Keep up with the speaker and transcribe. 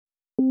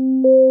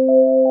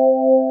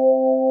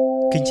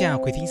Kính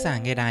chào quý thính giả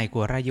nghe đài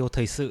của Radio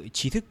Thời sự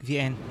Trí thức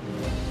VN.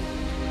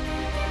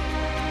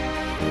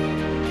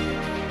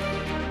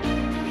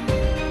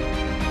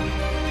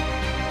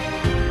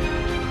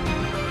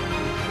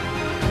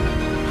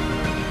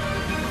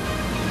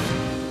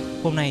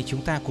 Hôm nay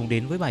chúng ta cùng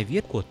đến với bài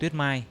viết của Tuyết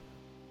Mai.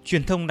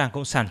 Truyền thông Đảng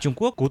Cộng sản Trung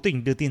Quốc cố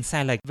tình đưa tin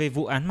sai lệch về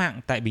vụ án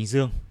mạng tại Bình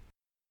Dương.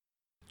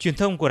 Truyền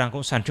thông của Đảng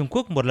Cộng sản Trung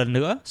Quốc một lần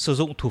nữa sử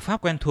dụng thủ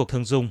pháp quen thuộc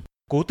thường dùng,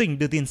 cố tình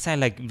đưa tin sai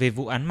lệch về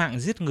vụ án mạng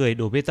giết người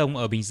đổ bê tông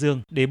ở Bình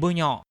Dương để bôi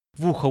nhọ,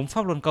 vu khống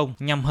Pháp Luân Công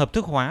nhằm hợp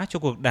thức hóa cho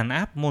cuộc đàn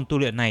áp môn tu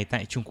luyện này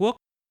tại Trung Quốc.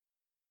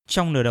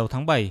 Trong nửa đầu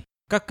tháng 7,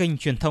 các kênh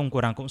truyền thông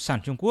của Đảng Cộng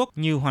sản Trung Quốc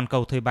như Hoàn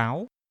Cầu Thời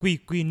báo,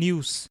 QQ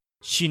News,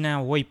 China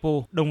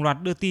Weibo đồng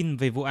loạt đưa tin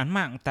về vụ án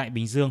mạng tại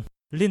Bình Dương,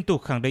 liên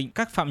tục khẳng định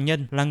các phạm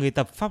nhân là người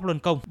tập Pháp Luân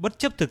Công bất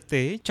chấp thực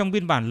tế trong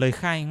biên bản lời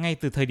khai ngay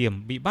từ thời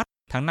điểm bị bắt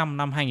tháng 5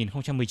 năm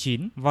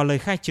 2019 và lời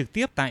khai trực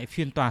tiếp tại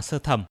phiên tòa sơ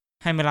thẩm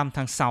 25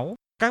 tháng 6.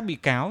 Các bị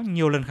cáo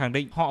nhiều lần khẳng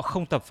định họ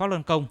không tập Pháp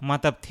Luân Công mà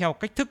tập theo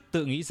cách thức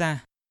tự nghĩ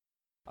ra.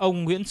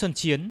 Ông Nguyễn Xuân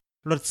Chiến,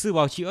 luật sư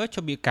bào chữa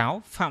cho bị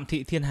cáo Phạm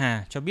Thị Thiên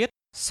Hà cho biết,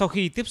 sau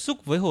khi tiếp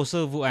xúc với hồ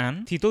sơ vụ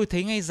án thì tôi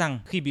thấy ngay rằng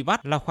khi bị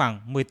bắt là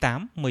khoảng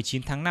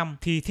 18-19 tháng 5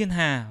 thì Thiên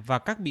Hà và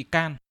các bị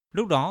can,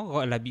 lúc đó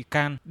gọi là bị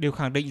can, đều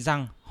khẳng định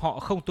rằng họ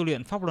không tu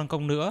luyện Pháp Luân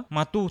Công nữa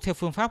mà tu theo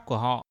phương pháp của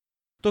họ.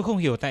 Tôi không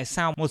hiểu tại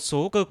sao một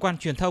số cơ quan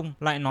truyền thông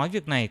lại nói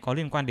việc này có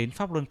liên quan đến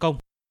Pháp Luân Công.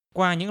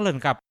 Qua những lần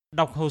gặp,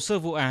 đọc hồ sơ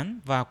vụ án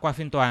và qua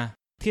phiên tòa,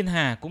 Thiên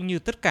Hà cũng như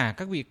tất cả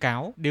các bị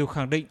cáo đều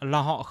khẳng định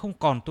là họ không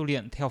còn tu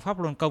luyện theo Pháp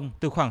Luân Công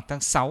từ khoảng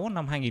tháng 6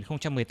 năm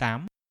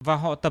 2018 và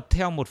họ tập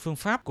theo một phương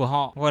pháp của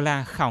họ gọi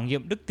là khảo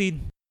nghiệm đức tin.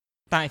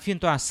 Tại phiên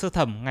tòa sơ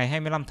thẩm ngày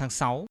 25 tháng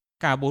 6,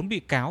 cả 4 bị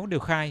cáo đều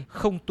khai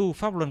không tu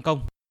Pháp Luân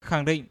Công,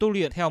 khẳng định tu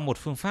luyện theo một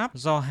phương pháp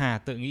do Hà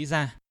tự nghĩ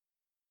ra.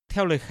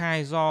 Theo lời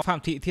khai do Phạm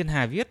Thị Thiên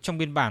Hà viết trong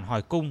biên bản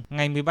hỏi cung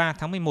ngày 13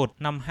 tháng 11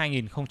 năm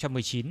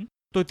 2019,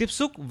 tôi tiếp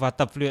xúc và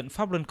tập luyện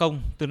Pháp Luân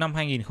Công từ năm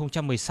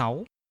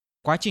 2016.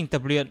 Quá trình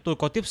tập luyện tôi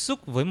có tiếp xúc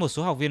với một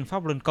số học viên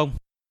Pháp Luân Công.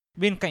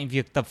 Bên cạnh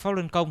việc tập Pháp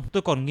Luân Công,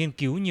 tôi còn nghiên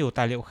cứu nhiều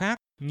tài liệu khác,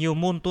 nhiều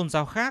môn tôn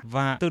giáo khác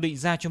và tự định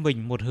ra cho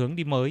mình một hướng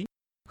đi mới.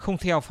 Không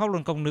theo Pháp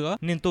Luân Công nữa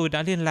nên tôi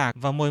đã liên lạc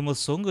và mời một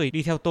số người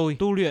đi theo tôi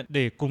tu luyện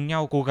để cùng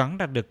nhau cố gắng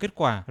đạt được kết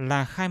quả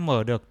là khai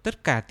mở được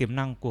tất cả tiềm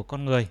năng của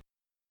con người.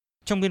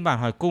 Trong biên bản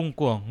hỏi cung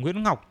của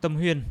Nguyễn Ngọc Tâm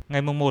Huyên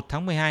ngày 1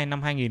 tháng 12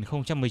 năm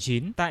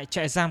 2019 tại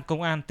trại giam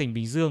công an tỉnh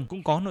Bình Dương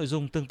cũng có nội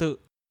dung tương tự.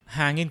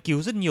 Hà nghiên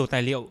cứu rất nhiều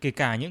tài liệu kể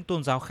cả những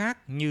tôn giáo khác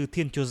như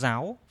Thiên Chúa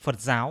giáo, Phật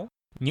giáo.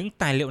 Những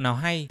tài liệu nào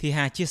hay thì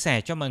Hà chia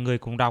sẻ cho mọi người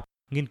cùng đọc,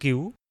 nghiên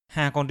cứu.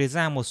 Hà còn đề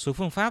ra một số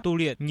phương pháp tu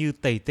luyện như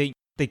tẩy tịnh,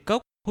 tịch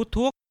cốc, hút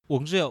thuốc,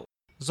 uống rượu.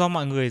 Do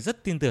mọi người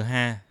rất tin tưởng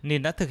Hà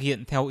nên đã thực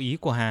hiện theo ý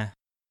của Hà.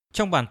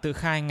 Trong bản tự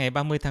khai ngày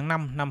 30 tháng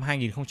 5 năm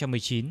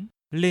 2019,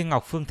 Lê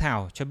Ngọc Phương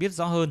Thảo cho biết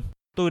rõ hơn.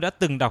 Tôi đã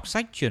từng đọc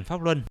sách Chuyển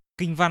Pháp Luân,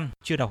 Kinh Văn,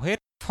 chưa đọc hết,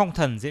 Phong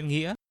Thần Diễn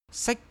Nghĩa,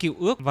 sách Cựu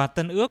Ước và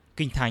Tân Ước,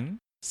 Kinh Thánh,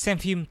 xem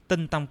phim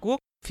Tân Tam Quốc,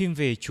 phim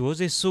về Chúa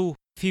Giêsu,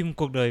 phim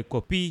Cuộc đời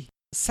của Pi,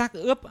 Xác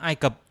ướp Ai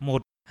Cập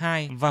 1,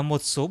 2 và một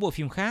số bộ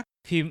phim khác,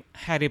 phim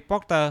Harry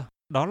Potter.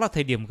 Đó là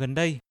thời điểm gần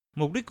đây.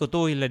 Mục đích của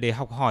tôi là để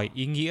học hỏi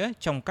ý nghĩa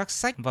trong các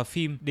sách và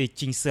phim để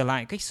chỉnh sửa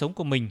lại cách sống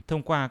của mình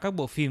thông qua các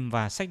bộ phim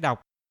và sách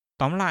đọc.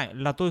 Tóm lại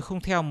là tôi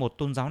không theo một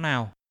tôn giáo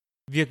nào.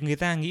 Việc người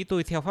ta nghĩ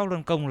tôi theo Pháp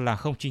Luân Công là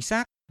không chính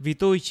xác vì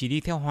tôi chỉ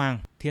đi theo Hoàng,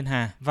 Thiên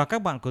Hà và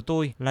các bạn của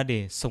tôi là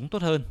để sống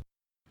tốt hơn.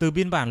 Từ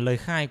biên bản lời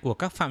khai của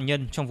các phạm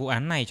nhân trong vụ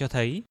án này cho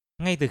thấy,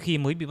 ngay từ khi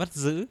mới bị bắt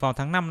giữ vào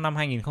tháng 5 năm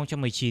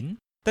 2019,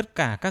 tất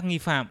cả các nghi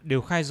phạm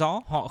đều khai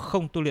rõ họ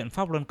không tu luyện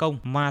Pháp Luân Công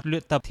mà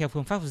luyện tập theo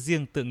phương pháp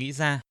riêng tự nghĩ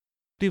ra.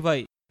 Tuy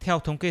vậy, theo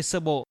thống kê sơ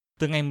bộ,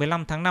 từ ngày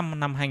 15 tháng 5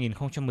 năm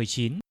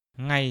 2019,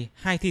 ngày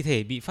 2 thi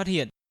thể bị phát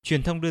hiện,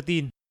 truyền thông đưa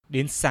tin,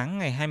 đến sáng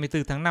ngày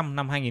 24 tháng 5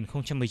 năm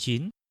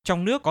 2019,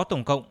 trong nước có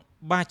tổng cộng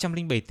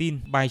 307 tin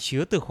bài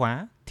chứa từ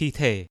khóa thi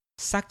thể,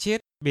 xác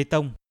chết, bê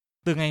tông.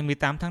 Từ ngày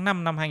 18 tháng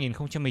 5 năm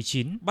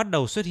 2019 bắt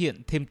đầu xuất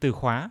hiện thêm từ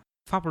khóa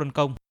Pháp Luân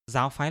Công,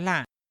 giáo phái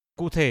lạ.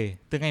 Cụ thể,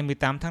 từ ngày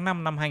 18 tháng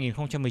 5 năm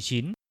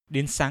 2019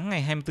 đến sáng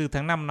ngày 24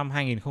 tháng 5 năm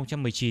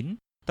 2019,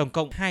 tổng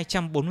cộng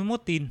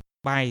 241 tin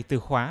bài từ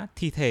khóa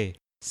thi thể,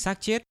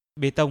 xác chết,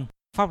 bê tông,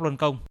 Pháp Luân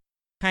Công.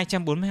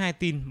 242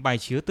 tin bài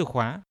chứa từ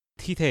khóa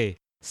thi thể,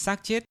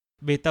 xác chết,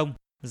 bê tông,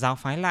 giáo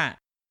phái lạ.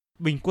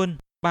 Bình quân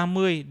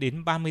 30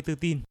 đến 34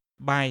 tin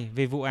bài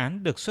về vụ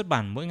án được xuất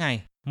bản mỗi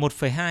ngày,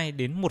 1,2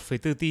 đến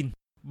 1,4 tin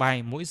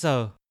bài mỗi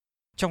giờ.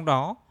 Trong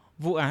đó,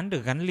 vụ án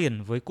được gắn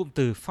liền với cụm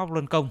từ Pháp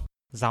Luân Công,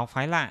 giáo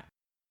phái lạ.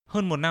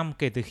 Hơn một năm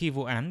kể từ khi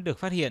vụ án được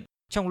phát hiện,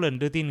 trong lần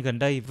đưa tin gần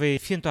đây về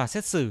phiên tòa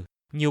xét xử,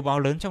 nhiều báo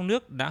lớn trong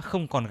nước đã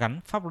không còn gắn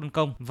Pháp Luân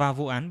Công và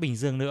vụ án Bình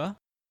Dương nữa.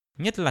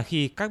 Nhất là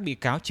khi các bị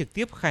cáo trực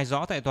tiếp khai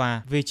rõ tại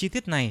tòa về chi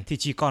tiết này thì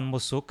chỉ còn một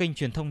số kênh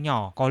truyền thông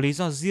nhỏ có lý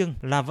do riêng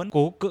là vẫn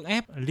cố cưỡng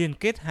ép liên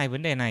kết hai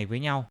vấn đề này với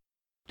nhau.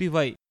 Tuy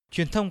vậy,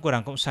 truyền thông của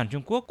Đảng Cộng sản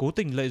Trung Quốc cố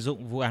tình lợi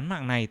dụng vụ án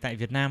mạng này tại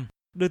Việt Nam,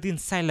 đưa tin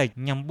sai lệch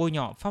nhằm bôi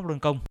nhọ Pháp Luân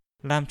Công,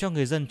 làm cho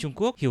người dân Trung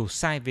Quốc hiểu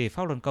sai về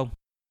Pháp Luân Công.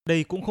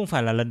 Đây cũng không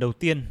phải là lần đầu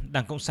tiên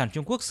Đảng Cộng sản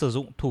Trung Quốc sử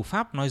dụng thủ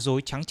pháp nói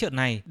dối trắng trợn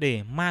này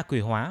để ma quỷ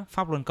hóa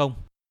Pháp Luân Công.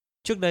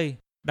 Trước đây,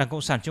 Đảng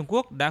Cộng sản Trung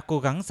Quốc đã cố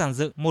gắng dàn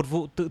dựng một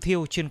vụ tự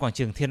thiêu trên quảng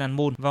trường Thiên An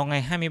Môn vào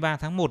ngày 23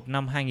 tháng 1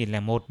 năm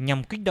 2001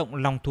 nhằm kích động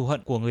lòng thù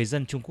hận của người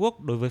dân Trung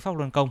Quốc đối với Pháp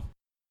Luân Công.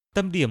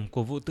 Tâm điểm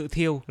của vụ tự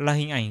thiêu là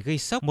hình ảnh gây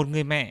sốc một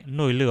người mẹ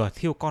nổi lửa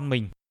thiêu con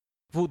mình.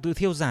 Vụ tự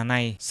thiêu giả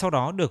này sau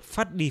đó được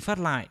phát đi phát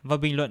lại và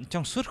bình luận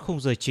trong suốt khung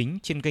giờ chính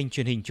trên kênh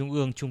truyền hình Trung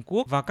ương Trung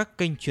Quốc và các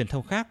kênh truyền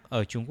thông khác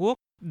ở Trung Quốc,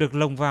 được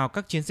lồng vào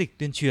các chiến dịch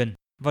tuyên truyền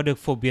và được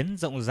phổ biến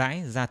rộng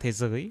rãi ra thế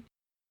giới.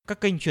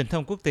 Các kênh truyền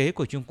thông quốc tế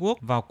của Trung Quốc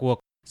vào cuộc,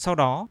 sau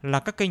đó là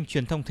các kênh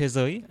truyền thông thế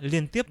giới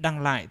liên tiếp đăng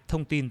lại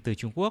thông tin từ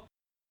Trung Quốc.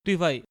 Tuy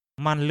vậy,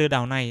 màn lừa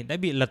đảo này đã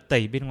bị lật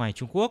tẩy bên ngoài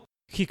Trung Quốc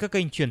khi các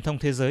kênh truyền thông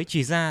thế giới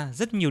chỉ ra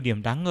rất nhiều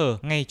điểm đáng ngờ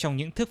ngay trong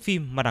những thước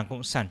phim mà Đảng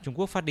Cộng sản Trung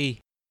Quốc phát đi.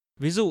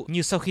 Ví dụ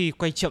như sau khi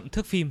quay chậm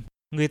thước phim,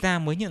 người ta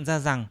mới nhận ra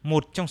rằng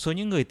một trong số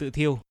những người tự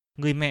thiêu,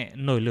 người mẹ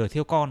nổi lửa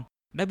thiêu con,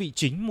 đã bị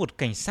chính một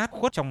cảnh sát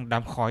khuất trong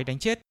đám khói đánh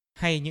chết,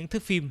 hay những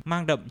thước phim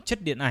mang đậm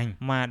chất điện ảnh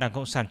mà Đảng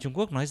Cộng sản Trung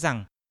Quốc nói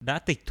rằng đã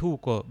tịch thu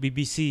của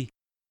BBC,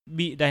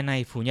 bị đài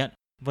này phủ nhận,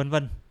 vân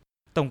vân.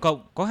 Tổng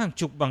cộng có hàng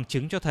chục bằng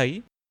chứng cho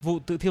thấy vụ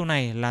tự thiêu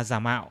này là giả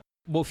mạo.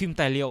 Bộ phim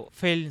tài liệu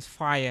Failed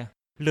Fire,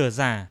 lửa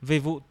giả về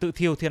vụ tự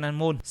thiêu Thiên An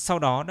Môn sau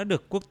đó đã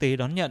được quốc tế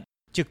đón nhận,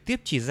 trực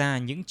tiếp chỉ ra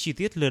những chi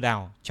tiết lừa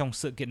đảo trong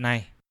sự kiện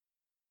này.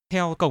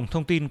 Theo cổng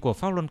thông tin của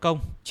Pháp Luân Công,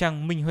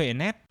 trang Minh Huệ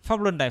Net, Pháp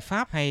Luân Đại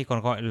Pháp hay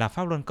còn gọi là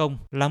Pháp Luân Công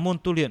là môn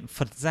tu luyện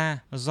Phật gia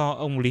do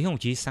ông Lý Hồng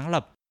Chí sáng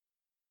lập.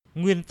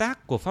 Nguyên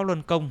tác của Pháp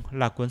Luân Công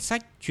là cuốn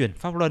sách Chuyển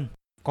Pháp Luân,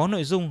 có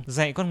nội dung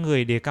dạy con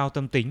người đề cao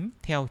tâm tính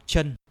theo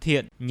chân,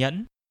 thiện,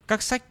 nhẫn.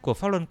 Các sách của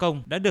Pháp Luân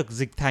Công đã được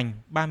dịch thành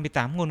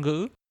 38 ngôn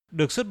ngữ,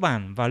 được xuất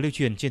bản và lưu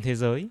truyền trên thế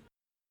giới.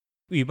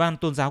 Ủy ban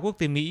Tôn giáo Quốc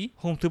tế Mỹ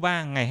hôm thứ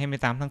Ba ngày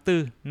 28 tháng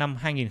 4 năm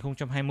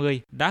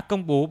 2020 đã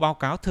công bố báo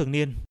cáo thường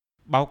niên,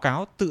 báo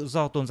cáo tự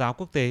do tôn giáo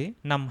quốc tế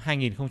năm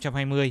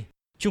 2020.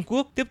 Trung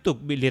Quốc tiếp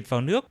tục bị liệt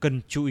vào nước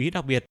cần chú ý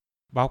đặc biệt.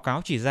 Báo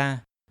cáo chỉ ra,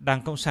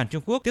 Đảng Cộng sản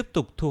Trung Quốc tiếp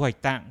tục thu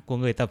hoạch tạng của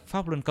người tập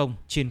Pháp Luân Công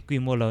trên quy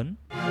mô lớn.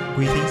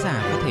 Quý thính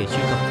giả có thể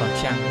truy cập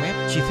vào trang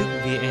web tri thức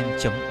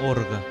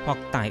vn.org hoặc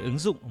tải ứng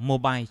dụng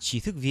mobile trí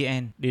thức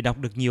VN để đọc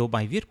được nhiều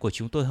bài viết của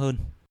chúng tôi hơn.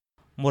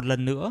 Một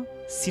lần nữa,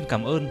 xin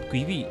cảm ơn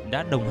quý vị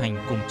đã đồng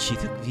hành cùng Trí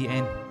thức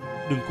VN.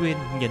 Đừng quên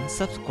nhấn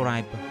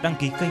subscribe, đăng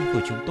ký kênh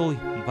của chúng tôi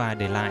và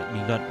để lại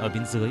bình luận ở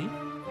bên dưới.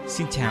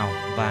 Xin chào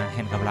và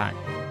hẹn gặp lại.